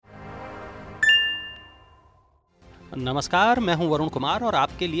नमस्कार, मैं हूं वरुण कुमार और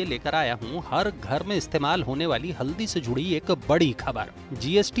आपके लिए लेकर आया हूं हर घर में इस्तेमाल होने वाली हल्दी से जुड़ी एक बड़ी खबर।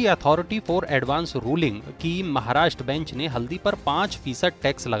 GST authority for advance ruling की महाराष्ट्र बेंच ने हल्दी पर 5%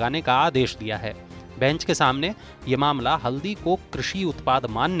 टैक्स लगाने का आदेश दिया है। बेंच के सामने ये मामला हल्दी को कृषि उत्पाद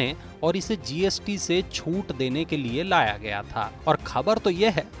मानने और इसे जीएसटी से छूट देने के लिए लाया गया था। और खबर तो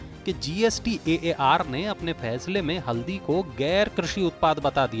यह है कि जीएसटी एएआर ने अपने फैसले में हल्दी को गैर कृषि उत्पाद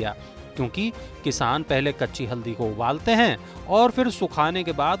बता दिया, क्योंकि किसान पहले कच्ची हल्दी को उबालते हैं और फिर सुखाने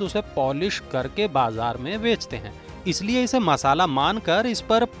के बाद उसे पॉलिश करके बाजार में बेचते हैं। इसलिए इसे मसाला मानकर इस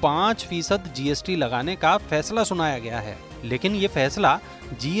पर 5% जीएसटी लगाने का फैसला सुनाया गया है। लेकिन ये फैसला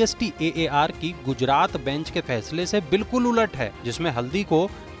जीएसटी एएआर की गुजरात बेंच के फैसले से बिल्कुल उलट है, जिसमें हल्दी को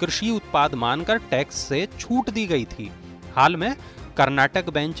कृषि उत्पाद मानकर टैक्स से छूट दी गई थी। हाल में कर्नाटक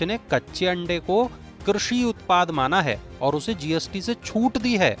बेंच ने कच्चे अंडे को कृषि उत्पाद माना है और उसे जीएसटी से छूट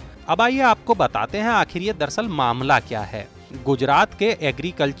दी है। अब आइए आपको बताते हैं आखिर ये दरअसल मामला क्या है। गुजरात के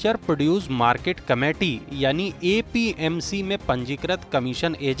एग्रीकल्चर प्रोड्यूस मार्केट कमेटी यानी एपीएमसी में पंजीकृत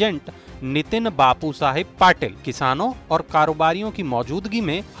कमीशन एजेंट नितिन बापू साहिब पाटिल किसानों और कारोबारियों की मौजूदगी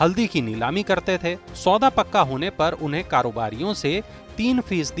में हल्दी की नीलामी करते थे। सौदा पक्का होने पर उन्हें कारोबारियों से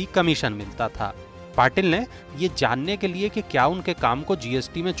 3% कमीशन मिलता था। पाटिल ने ये जानने के लिए कि क्या उनके काम को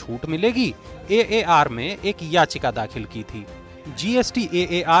जीएसटी में छूट मिलेगी, एएआर में एक याचिका दाखिल की थी। जीएसटी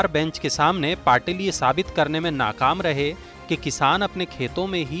एएआर बेंच के सामने पाटिल ये साबित करने में नाकाम रहे कि किसान अपने खेतों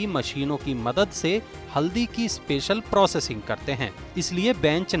में ही मशीनों की मदद से हल्दी की स्पेशल प्रोसेसिंग करते हैं, इसलिए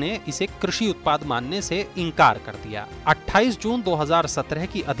बेंच ने इसे कृषि उत्पाद मानने से इनकार कर दिया। 28 जून 2017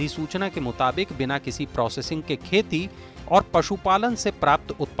 की अधिसूचना के मुताबिक बिना किसी प्रोसेसिंग के खेती और पशुपालन से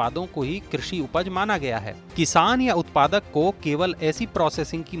प्राप्त उत्पादों को ही कृषि उपज माना गया है। किसान या उत्पादक को केवल ऐसी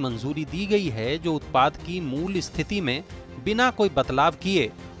प्रोसेसिंग की मंजूरी दी गई है जो उत्पाद की मूल स्थिति में बिना कोई बदलाव किए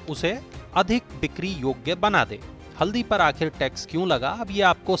उसे अधिक बिक्री योग्य बना दे। हल्दी पर आखिर टैक्स क्यों लगा, अब ये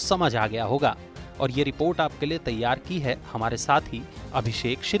आपको समझ आ गया होगा। और ये रिपोर्ट आपके लिए तैयार की है हमारे साथी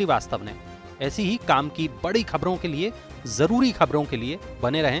अभिषेक श्रीवास्तव ने। ऐसी ही काम की बड़ी खबरों के लिए, जरूरी खबरों के लिए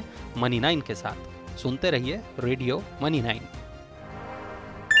बने रहें मनी 9 के साथ। सुनते रहिए रेडियो मनी 9।